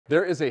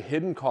There is a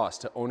hidden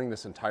cost to owning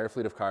this entire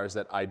fleet of cars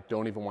that I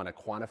don't even want to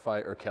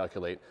quantify or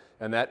calculate,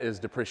 and that is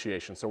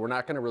depreciation. So we're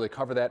not going to really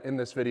cover that in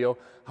this video.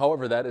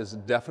 However, that is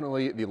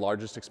definitely the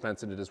largest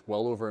expense, and it is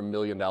well over $1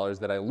 million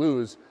that I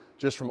lose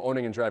just from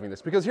owning and driving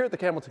this. Because here at the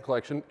Hamilton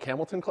Collection,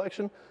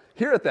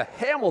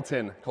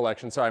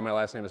 sorry, my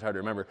last name is hard to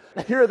remember.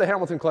 Here at the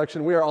Hamilton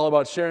Collection, we are all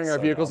about sharing our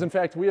vehicles. In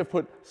fact, we have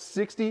put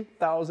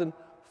 60,000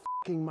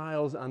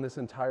 miles on this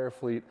entire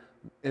fleet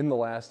in the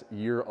last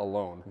year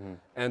alone.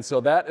 And so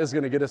that is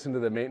going to get us into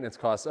the maintenance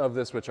costs of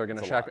this, which are going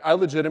to shock me. I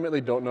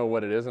legitimately don't know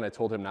what it is, and I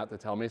told him not to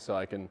tell me so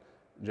I can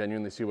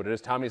genuinely see what it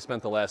is. Tommy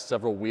spent the last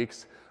several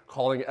weeks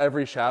calling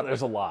every shop.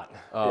 There's a lot.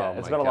 Oh, yeah,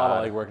 it's been a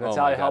lot of legwork.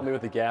 Natalia helped me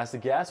with the gas. The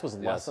gas was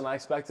less than I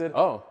expected.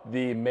 Oh.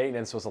 The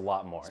maintenance was a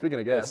lot more. Speaking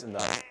of gas.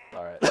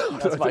 All right.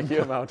 That's my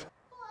cue.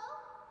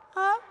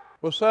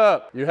 What's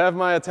up? You have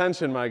my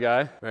attention, my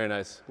guy. Very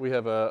nice. We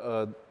have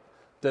a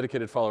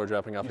dedicated follower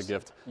dropping off a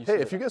gift. Hey,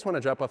 if you guys want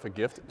to drop off a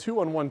gift,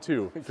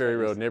 2112 Ferry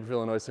Road, Naperville,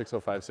 Illinois,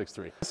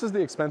 60563. This is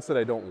the expense that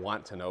I don't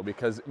want to know,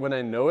 because when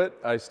I know it,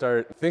 I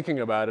start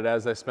thinking about it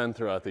as I spend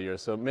throughout the year.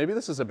 So maybe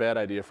this is a bad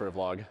idea for a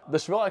vlog. The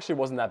Chevelle actually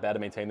wasn't that bad to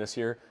maintain this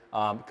year.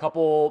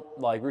 Couple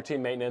like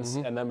routine maintenance,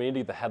 and then we needed to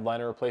get the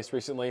headliner replaced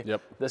recently.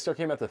 Yep. This car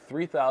came out to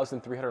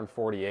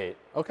 $3,348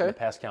 in the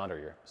past calendar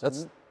year. So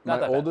that's my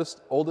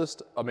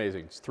oldest,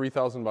 amazing. It's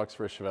 $3,000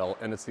 for a Chevelle,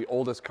 and it's the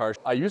oldest car.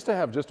 I used to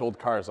have just old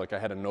cars, like I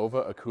had a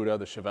Nova, a Cuda,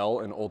 the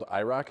Chevelle, and old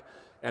IROC,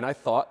 and I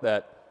thought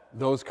that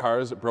those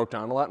cars broke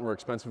down a lot and were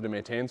expensive to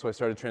maintain, so I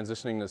started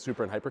transitioning to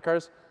super and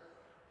hypercars.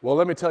 Well,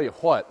 let me tell you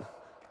what,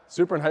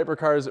 super and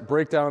hypercars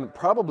break down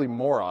probably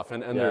more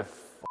often, and they're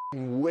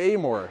way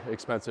more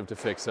expensive to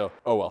fix. So,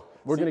 oh well,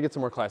 we're gonna get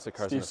some more classic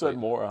cars. Steve said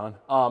moron.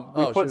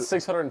 We put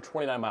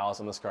 629 miles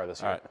on this car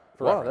this year. All right.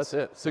 Wow, that's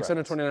it.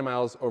 629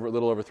 miles, over a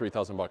little over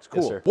 $3,000.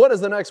 Cool. Yes, sir. What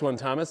is the next one,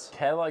 Thomas?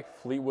 Cadillac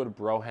Fleetwood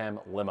Brougham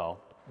limo.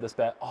 This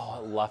bad.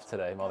 Oh, it left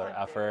today, mother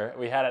effer.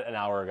 We had it an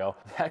hour ago.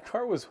 That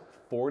car was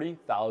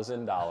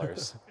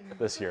 $40,000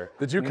 this year.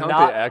 Did you count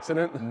the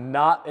accident?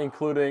 Not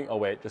including. Oh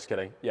wait, just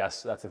kidding.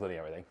 Yes, that's including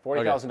everything.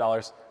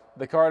 $40,000.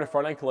 The car had a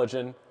front end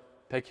collision.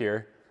 Pick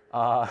here.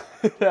 How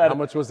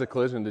much was the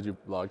collision? Did you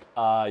log?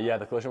 Yeah,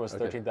 the collision was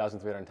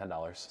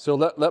 $13,310. So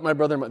let my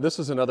brother. This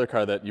is another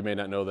car that you may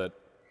not know that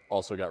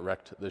also got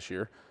wrecked this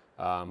year,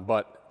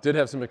 but did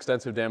have some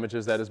extensive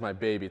damages. That is my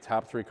baby.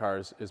 Top 3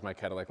 cars is my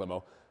Cadillac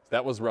limo.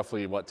 That was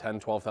roughly what,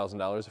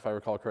 $10,000-$12,000 if I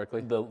recall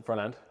correctly. The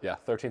front end. Yeah,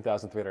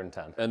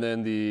 $13,310. And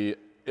then the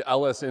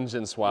LS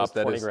engine swap.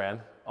 That is 20 grand.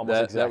 Almost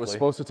exactly. That was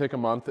supposed to take a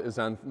month, is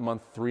on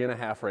month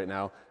 3.5 right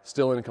now,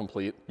 still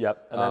inccomplete.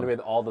 Yep, and then we had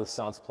all the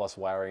Sounds Plus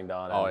wiring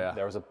done. Oh yeah.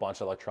 There was a bunch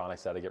of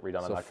electronics that had to get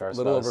redone on that car. A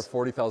little over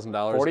 $40,000.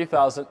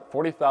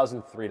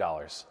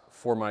 $40,003.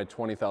 For my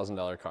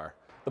 $20,000 car.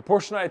 The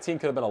Porsche 918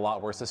 could have been a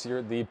lot worse this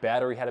year. The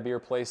battery had to be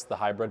replaced, the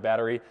hybrid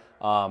battery.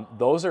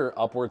 Those are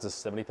upwards of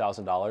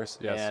 $70,000.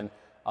 Yes. And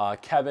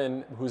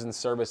Kevin, who's in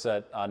service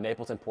at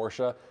Napleton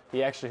Porsche,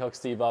 he actually hooked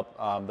Steve up.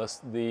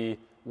 The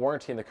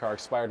warranty in the car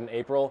expired in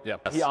April.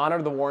 Yep. He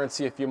honored the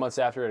warranty a few months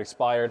after it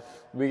expired.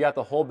 We got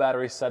the whole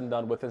battery set and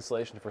done with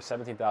installation for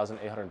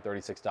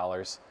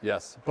 $17,836.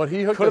 Yes, but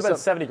he hooked could us have been up,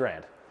 70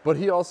 grand. But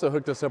he also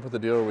hooked us up with the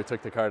deal where we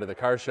took the car to the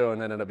car show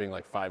and that ended up being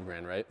like $5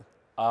 grand, right?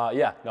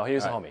 Yeah, no, he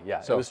was a homie. Yeah,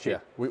 so, it was cheap.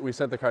 Yeah, we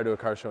sent the car to a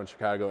car show in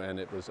Chicago and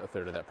it was a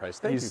third of that price.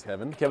 Thank you,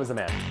 Kevin. Kevin's the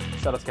man.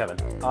 Shout out to Kevin.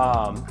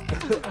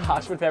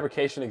 Hotchman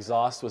Fabrication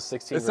exhaust was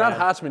 16 It's grand.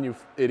 not Hotchman, you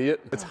idiot.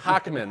 It's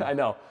Hockman. I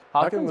know.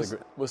 Hockman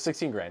was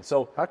 16 grand.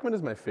 So Hockman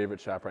is my favorite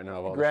shop right now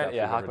of all the shops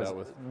I've ever dealt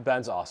with.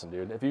 Ben's awesome,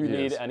 dude. If you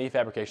need any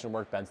fabrication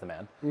work, Ben's the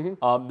man.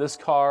 This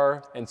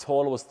car in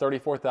total was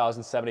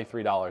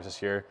 $34,073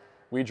 this year.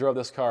 We drove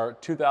this car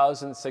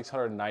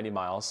 2,690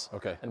 miles.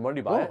 Okay. And when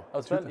did you buy it?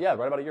 Oh, yeah,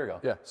 right about a year ago.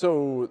 Yeah.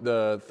 So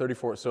the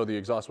 34, so the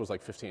exhaust was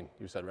like 15,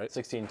 you said, right?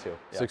 16.2.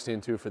 Yeah.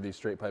 16.2 for the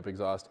straight pipe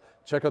exhaust.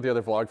 Check out the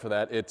other vlog for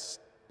that. It's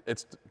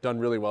done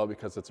really well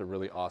because it's a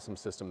really awesome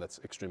system that's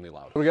extremely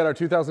loud. We got our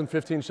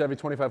 2015 Chevy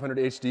 2500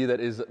 HD. That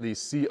is the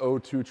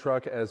CO2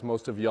 truck, as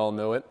most of y'all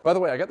know it. By the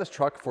way, I got this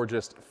truck for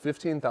just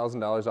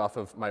 $15,000 off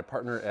of my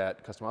partner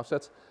at Custom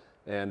Offsets,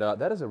 and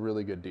that is a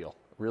really good deal.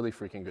 Really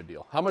freaking good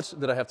deal. How much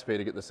did I have to pay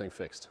to get this thing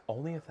fixed?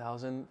 Only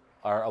 $1,000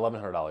 or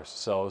 $1,100.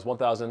 So it was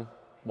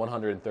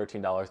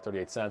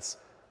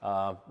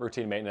 $1,113.38.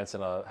 Routine maintenance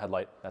and a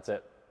headlight. That's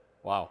it.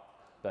 Wow.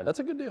 That's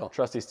a good deal.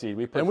 Trusty Steed.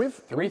 We put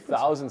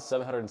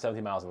 3,770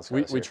 miles in this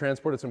car. We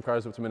transported some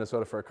cars up to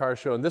Minnesota for a car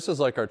show, and this is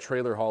like our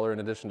trailer hauler in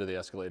addition to the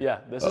Escalade. Yeah,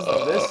 this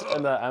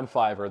and the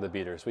M5 are the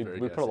beaters. We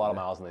put a lot of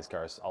miles in these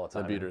cars all the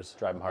time. The beaters.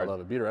 Drive them hard. I love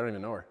a beater. I don't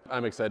even know her.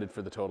 I'm excited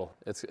for the total.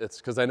 It's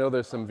because I know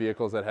there's some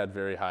vehicles that had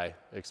very high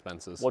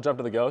expenses. We'll jump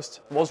to the Ghost.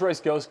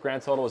 Rolls-Royce Ghost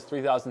grand total was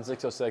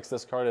 3,606.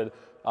 This car did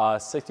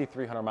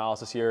 6,300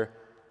 miles this year.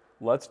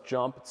 Let's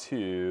jump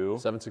to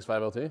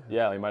 765 LT?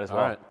 Yeah, we might as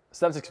well. All right.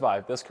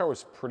 765. This car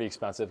was pretty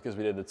expensive because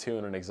we did the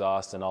tune and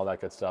exhaust and all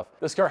that good stuff.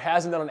 This car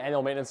hasn't done an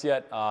annual maintenance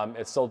yet.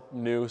 It's still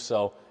new,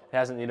 so it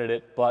hasn't needed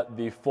it. But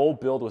the full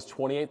build was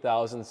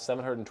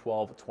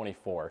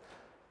 $28,712.24.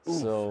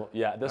 So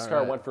yeah, this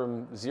car went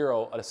from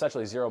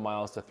essentially 0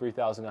 miles to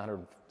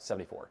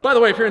 3,974. By the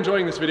way, if you're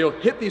enjoying this video,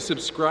 hit the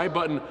subscribe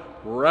button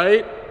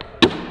right.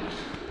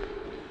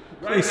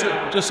 Please,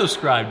 just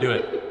subscribe, do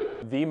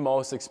it. The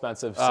most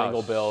expensive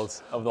single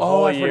builds of the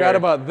whole year. I forgot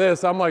about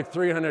this. I'm like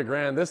 300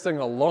 grand. This thing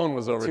alone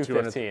was over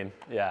 215.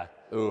 Yeah.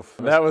 Oof.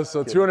 That was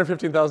so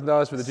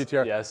 $215,000 for the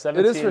GTR. Yeah,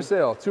 17. It is for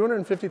sale.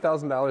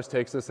 $250,000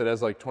 takes this. It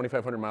has like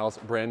 2,500 miles,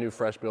 brand new,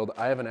 fresh build.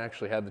 I haven't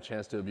actually had the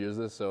chance to abuse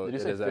this, so Did you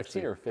say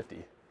 15 or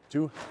 50?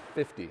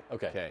 250.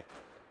 Okay.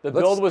 The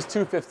build was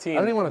 215. I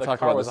don't even want to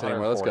talk about this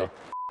anymore. Let's go.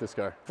 This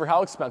car. For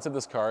how expensive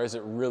this car is,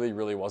 it really,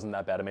 really wasn't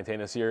that bad to maintain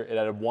this year. It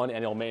had one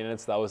annual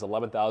maintenance that was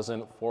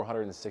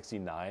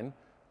 $11,469.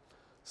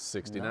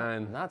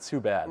 69. Not too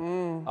bad.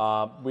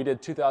 We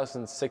did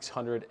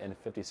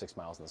 2,656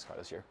 miles in this car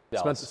this year.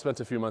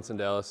 Spent a few months in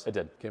Dallas. It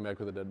did. Came back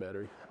with a dead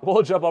battery.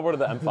 We'll jump over to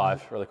the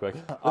M5 really quick.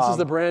 This is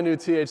the brand new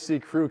THC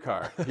crew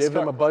car. Gave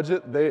them a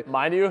budget.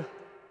 Mind you,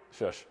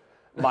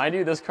 Mind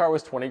you, this car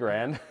was 20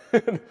 grand.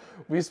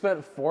 We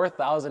spent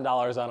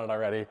 $4,000 on it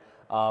already.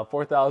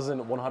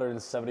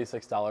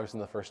 $4,176 in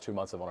the first 2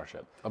 months of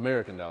ownership.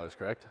 American dollars,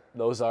 correct?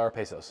 Those are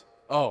pesos.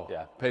 Oh,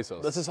 yeah,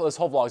 pesos. This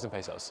whole vlog's in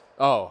pesos.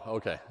 Oh,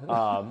 okay.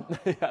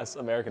 Yes,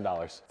 American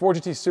dollars. Ford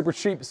GT super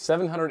cheap,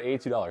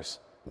 $782.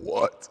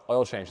 What?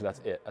 Oil change, that's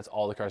it. That's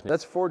all the cars need.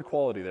 That's Ford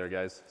quality there,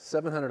 guys.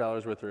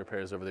 $700 worth of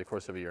repairs over the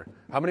course of a year.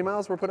 How many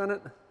miles were put on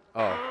it?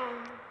 Oh,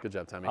 good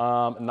job, Tommy.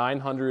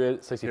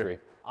 963.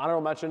 Here.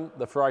 Honorable mention,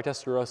 the Ferrari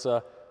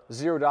Testarossa,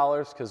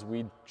 $0 because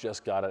we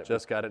just got it.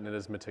 Just got it, and it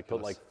is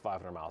meticulous. Put like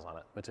 500 miles on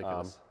it.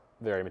 Meticulous.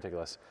 Very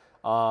meticulous.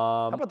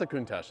 How about the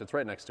Countach? It's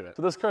right next to it.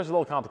 So this car's a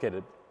little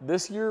complicated.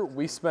 This year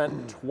we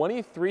spent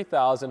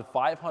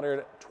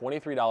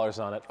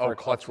 $23,523 on it for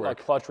a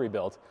clutch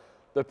rebuild.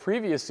 The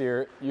previous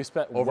year you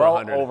spent over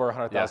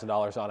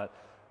 $100,000 on it.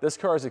 This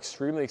car is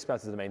extremely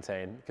expensive to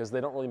maintain because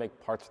they don't really make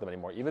parts for them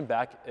anymore. Even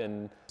back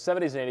in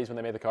 70s and 80s when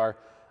they made the car,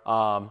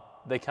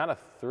 they kind of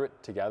threw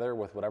it together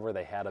with whatever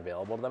they had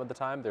available to them at the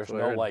time. There's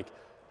no like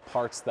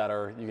parts that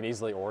you can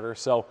easily order.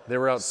 So they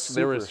were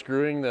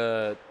screwing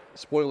the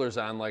spoilers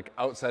on like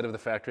outside of the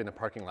factory in the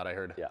parking lot, I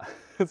heard. Yeah.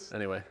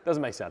 Anyway.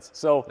 Doesn't make sense.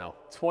 So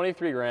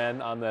 23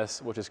 grand on this,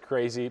 which is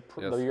crazy.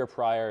 The year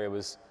prior, it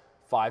was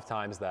 5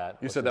 times that.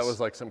 You said that was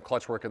like some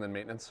clutch work and then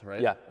maintenance, right?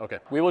 Yeah. Okay.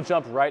 We will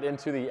jump right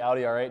into the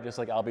Audi R8, just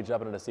like I'll be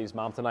jumping into Steve's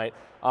mom tonight.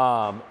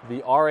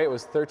 The R8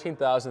 was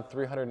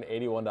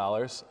 $13,381. I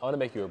want to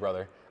make you a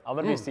brother. I'm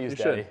going to be Steve's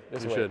daddy. You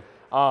should.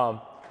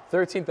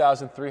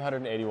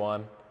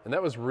 $13,381. And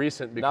that was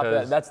recent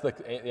because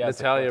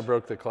Natalia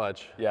broke the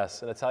clutch.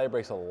 Yes, and Natalia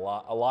breaks a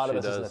lot. A lot of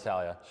this is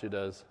Natalia. She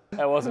does.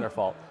 That wasn't her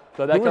fault.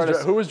 So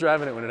who was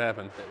driving it when it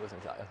happened? It was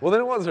Natalia. Well,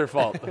 then it was her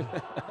fault.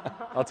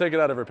 I'll take it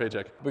out of her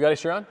paycheck. Bugatti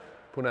Chiron?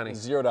 Punani.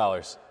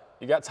 $0.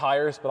 You got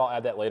tires, but I'll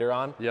add that later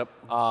on. Yep.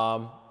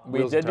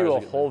 We did do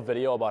a whole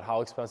video about how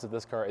expensive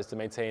this car is to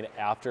maintain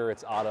after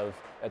it's out of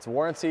its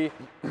warranty.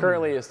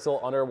 Currently, it's still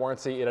under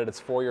warranty. It had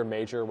its 4-year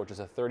major, which is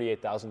a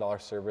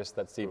 $38,000 service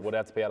that Steve would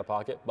have to pay out of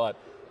pocket, but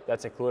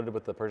that's included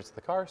with the purchase of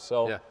the car.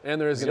 So yeah, and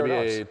there is going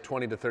to be a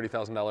 $20,000 to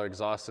 $30,000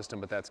 exhaust system,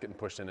 but that's getting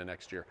pushed into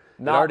next year.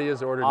 It already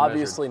is ordered.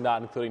 Obviously,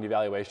 not including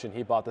devaluation.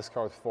 He bought this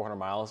car with 400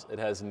 miles. It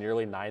has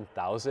nearly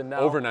 9,000 now.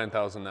 Over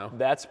 9,000 now.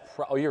 That's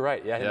you're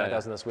right. Yeah,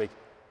 9,000 this week.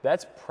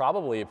 That's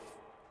probably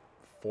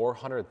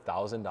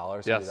 $400,000 in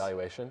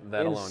devaluation.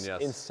 That alone,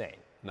 yes. Insane.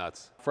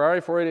 Nuts.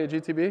 Ferrari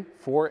 488 GTB?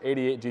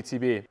 488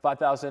 GTB.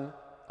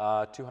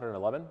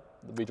 5,211.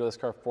 We drove this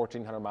car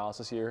 1,400 miles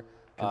this year.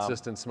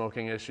 Consistent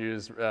smoking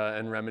issues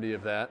and remedy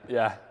of that.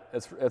 Yeah,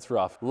 it's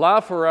rough.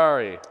 La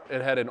Ferrari,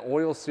 it had an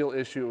oil seal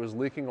issue. It was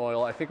leaking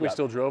oil. I think we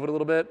still drove it a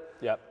little bit.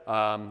 Yep.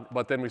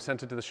 But then we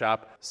sent it to the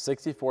shop.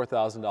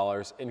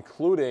 $64,000,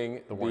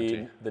 including the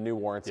warranty, the new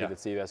warranty that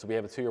Steve has. So we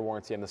have a 2-year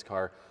warranty on this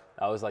car.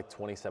 That was like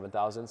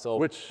 $27,000.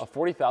 So a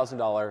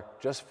 $40,000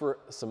 just for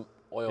some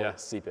oil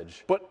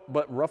seepage. But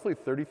roughly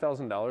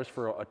 $30,000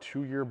 for a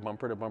 2-year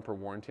bumper-to-bumper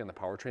warranty on the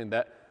powertrain.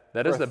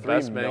 That is the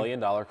best bang. $3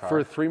 million car. For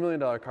a $3 million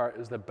car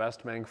is the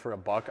best bang for a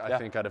buck, I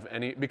think, out of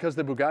any, because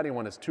the Bugatti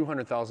one is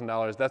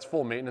 $200,000. That's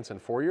full maintenance in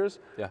 4 years,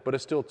 but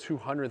it's still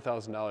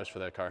 $200,000 for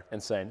that car.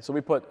 Insane. So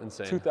we put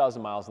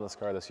 2,000 miles in this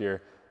car this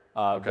year.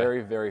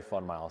 Very, very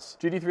fun miles.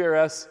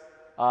 GT3 RS,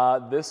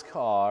 this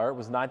car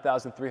was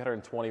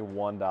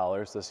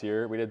 $9,321 this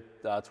year. We did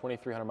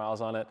 2,300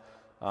 miles on it.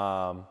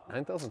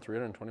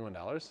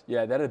 $9,321?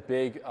 Yeah, that had a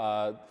big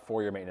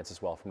 4-year maintenance as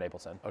well from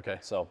Napleton. Okay.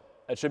 So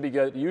it should be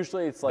good.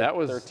 Usually it's like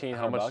 $1,300.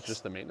 How much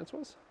just the maintenance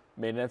was?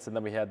 Maintenance, and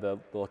then we had the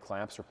little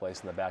clamps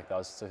replaced in the back. That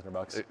was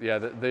 $600. Yeah,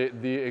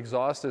 the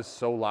exhaust is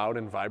so loud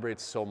and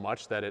vibrates so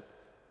much that it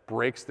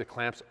breaks the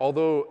clamps.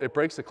 Although it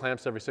breaks the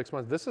clamps every 6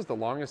 months, this is the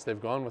longest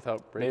they've gone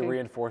without breaking. They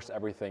reinforced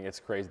everything. It's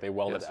crazy. They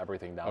welded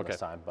everything down this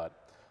time, but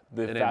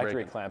the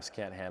factory clamps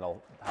can't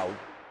handle how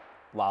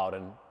loud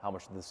and how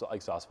much the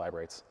exhaust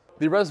vibrates.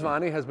 The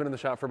Resvani has been in the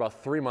shop for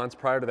about 3 months.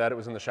 Prior to that, it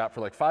was in the shop for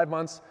like 5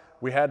 months.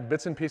 We had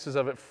bits and pieces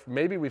of it.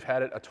 Maybe we've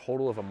had it a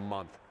total of a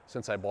month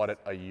since I bought it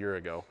a year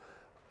ago.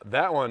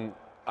 That one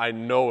I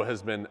know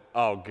has been,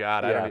 oh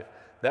God.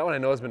 That one I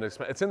know has been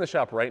expensive. It's in the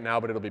shop right now,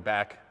 but it'll be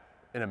back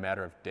in a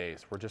matter of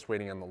days. We're just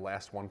waiting on the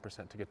last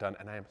 1% to get done,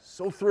 and I am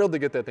so thrilled to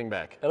get that thing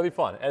back. It'll be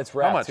fun, and it's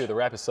wrapped too. The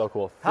wrap is so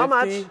cool. How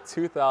much?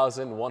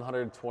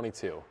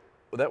 $52,122.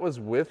 That was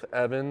with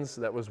Evans.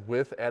 That was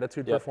with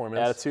Attitude Performance.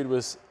 Attitude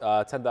was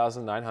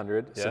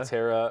 $10,900. Yeah.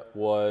 Cetera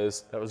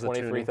was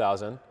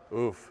 $23,000.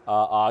 Oof.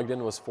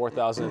 Ogden was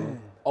 $4,000.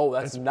 Oh,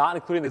 that's not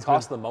including the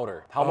cost of the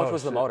motor. How much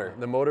was the motor?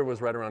 The motor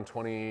was right around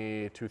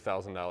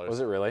 $22,000. Was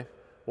it really?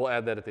 We'll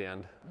add that at the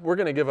end. We're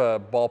gonna give a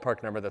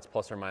ballpark number that's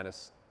plus or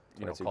minus,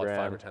 call it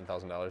 $5,000 or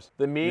 $10,000.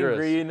 The mean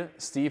green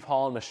Steve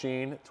Holland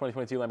machine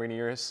 2022 Lamborghini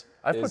Urus.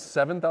 I've put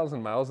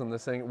 7,000 miles on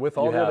this thing with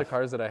all the other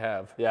cars that I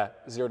have. Yeah,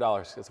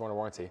 $0. It's under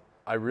warranty.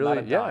 I really,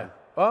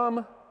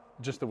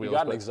 just the wheels. You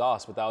got an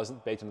exhaust, but that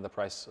wasn't baked into the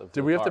price of the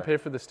Did we have car. to pay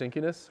for the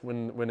stinkiness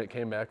when it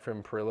came back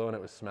from Perillo and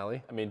it was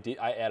smelly? I mean,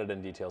 I added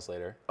in details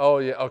later. Oh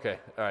yeah, okay,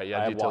 all right,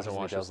 yeah, I details have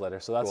and washes. details later,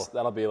 so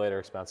that'll be a later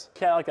expense.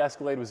 Cadillac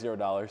Escalade was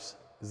 $0.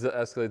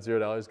 Escalade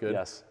 $0, good.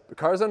 Yes. The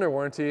car's under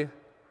warranty,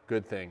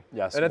 good thing.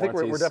 Yes. And I think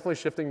we're definitely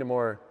shifting to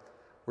more.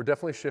 We're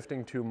definitely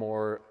shifting to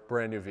more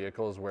brand new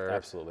vehicles where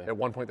at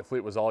one point the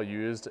fleet was all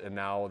used, and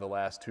now the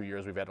last 2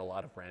 years we've had a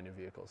lot of brand new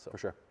vehicles. So. For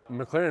sure.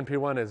 McLaren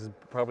P1 is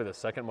probably the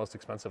second most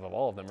expensive of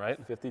all of them,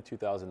 right?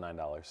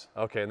 $52,009.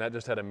 Okay, and that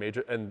just had a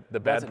major, and the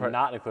bad part.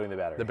 Not including the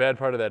battery. The bad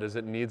part of that is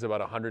it needs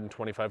about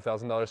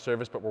 $125,000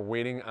 service, but we're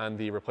waiting on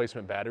the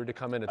replacement battery to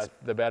come in. It's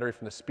the battery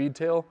from the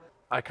Speedtail.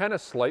 I kind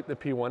of slight the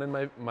P1 in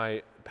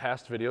my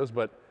past videos,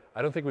 but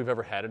I don't think we've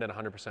ever had it at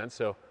 100%.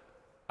 So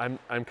I'm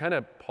kind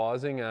of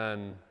pausing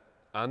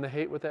on the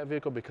hate with that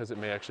vehicle because it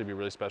may actually be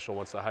really special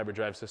once the hybrid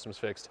drive system's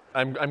fixed.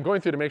 I'm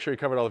going through to make sure you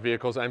covered all the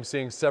vehicles. I'm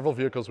seeing several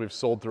vehicles we've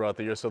sold throughout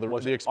the year, so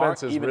the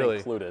expense is really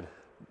included.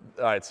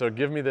 All right, so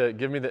give me the.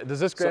 Does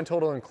this grand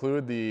total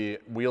include the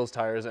wheels,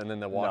 tires, and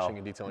then the washing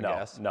and detailing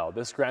gas? No,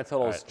 this grand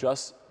total is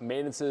just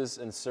maintenances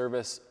and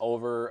service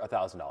over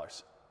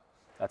 $1,000.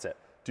 That's it.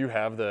 Do you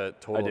have the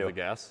total of the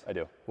gas? I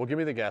do. Well, give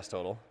me the gas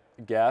total.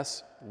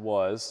 Gas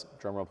was,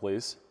 drumroll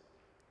please,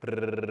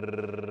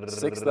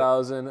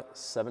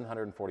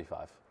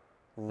 $6,745.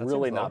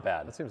 Really not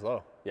bad. That seems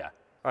low. Yeah.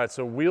 All right,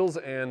 so wheels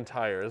and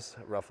tires,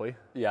 roughly.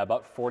 Yeah,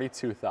 about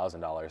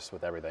 $42,000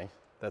 with everything.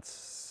 That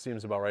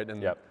seems about right.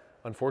 And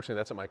unfortunately,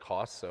 that's at my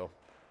cost. So,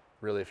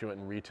 really, if you went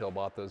and retail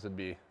bought those, it'd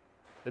be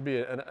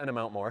an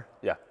amount more.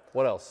 Yeah.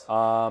 What else?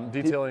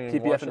 Detailing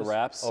and PPF washes? and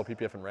wraps. Oh,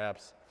 PPF and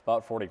wraps.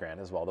 About 40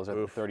 grand as well. Those are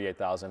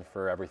 $38,000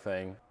 for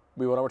everything.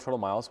 We went over total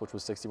miles, which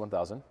was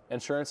 61,000.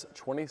 Insurance,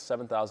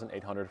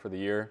 27,800 for the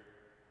year.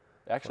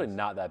 Actually,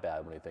 not that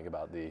bad when you think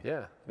about the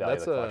value of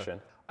the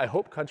collection. I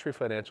hope Country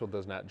Financial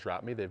does not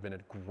drop me. They've been a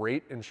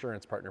great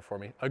insurance partner for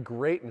me. A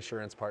great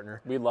insurance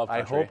partner. We love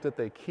Country. I hope that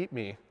they keep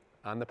me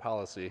on the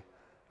policy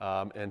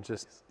and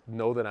just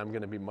know that I'm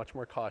going to be much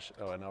more cautious.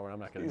 Oh, no, I'm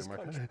not going to be more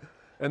cautious.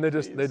 And they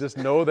just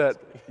know that,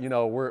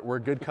 we're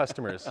good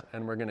customers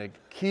and we're going to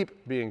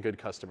keep being good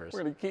customers.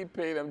 We're going to keep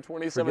paying them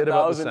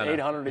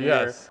 $27,800 a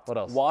year. What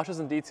else? Washes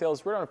and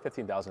details, we're around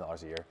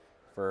 $15,000 a year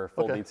for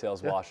full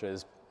details,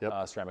 washes,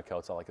 ceramic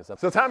coats, all that good stuff.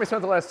 So Tommy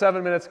spent the last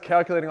 7 minutes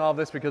calculating all of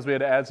this because we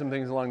had to add some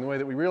things along the way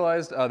that we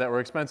realized that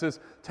were expenses.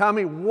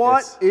 Tommy,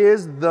 what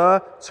is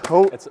the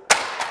total?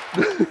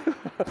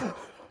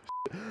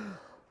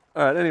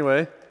 All right,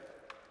 anyway.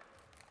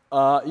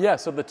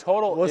 So the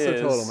total What's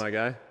the total, my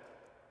guy?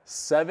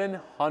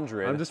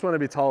 700. I just want to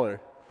be taller,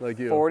 like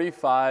you.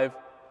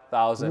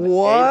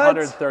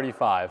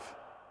 45,835.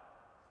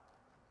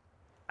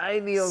 I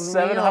need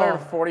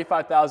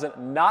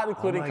 745,000, not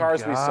including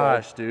cars we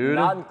sold, dude.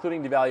 Not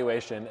including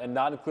devaluation, and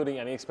not including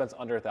any expense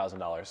under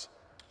 $1,000.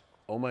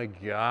 Oh my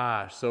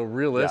gosh! So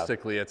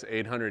realistically, it's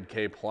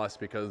 800K plus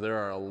because there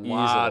are a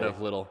lot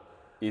of little.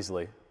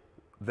 Easily.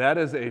 That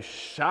is a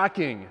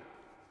shocking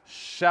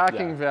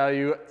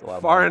value,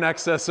 far in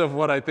excess of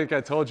what I think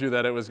I told you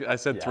that it was. I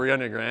said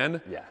 300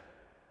 grand. Yeah.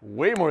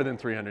 Way more than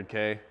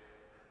 300K.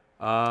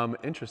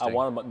 Interesting. I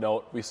want to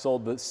note we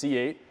sold the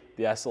C8.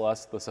 The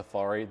SLS, the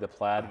Safari, the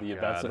Plaid, the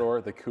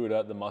Aventador, the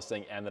Cuda, the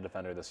Mustang, and the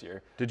Defender this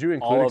year. Did you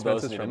include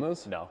expenses from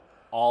those? No.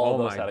 All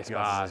of those had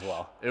expenses as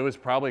well. It was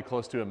probably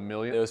close to $1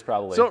 million. It was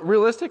probably. So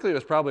realistically, it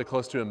was probably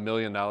close to $1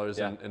 million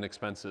in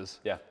expenses.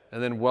 Yeah.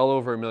 And then well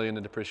over $1 million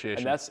in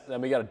depreciation. And then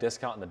we got a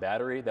discount on the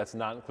battery. That's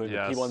not including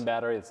the P1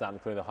 battery. It's not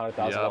including the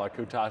 $100,000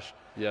 Countach.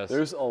 Yes.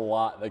 There's a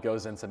lot that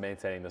goes into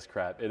maintaining this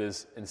crap. It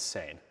is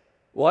insane.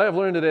 Well, I have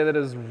learned today that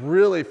it is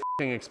really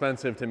f***ing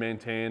expensive to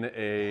maintain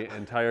an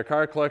entire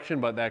car collection,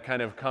 but that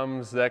kind of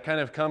comes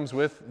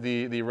with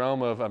the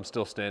realm of I'm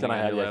still standing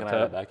on your laptop. Can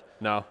I have that back?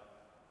 No.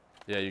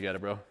 Yeah, you got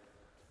it, bro.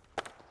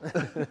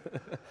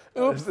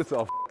 Oops. It's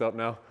all f***ed up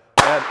now.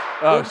 Add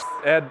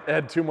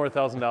 $2 more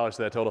thousand to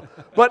that total.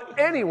 But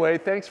anyway,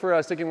 thanks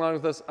for sticking along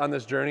with us on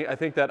this journey. I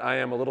think that I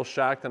am a little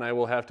shocked and I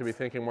will have to be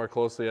thinking more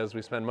closely as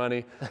we spend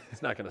money.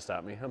 It's not going to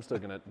stop me. I'm still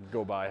going to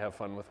go by, have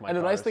fun with my cars.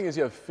 And the nice thing is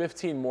you have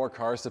 15 more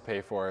cars to pay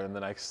for in the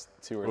next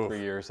 2 or 3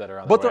 years that are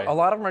on the way. But a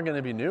lot of them are going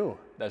to be new.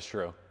 That's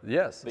true.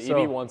 Yes. The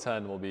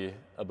EV110 will be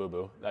a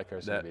boo-boo. That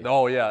car's going to be.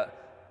 Oh, yeah.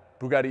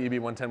 Bugatti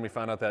EB110, we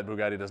found out that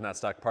Bugatti does not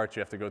stock parts. You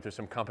have to go through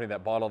some company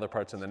that bought all their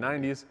parts in the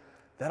 90s.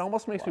 That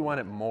almost makes me want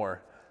it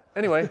more.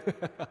 Anyway,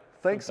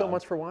 thanks so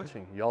much for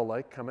watching. Y'all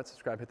like, comment,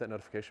 subscribe, hit that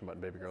notification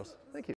button, baby girls. Thank you.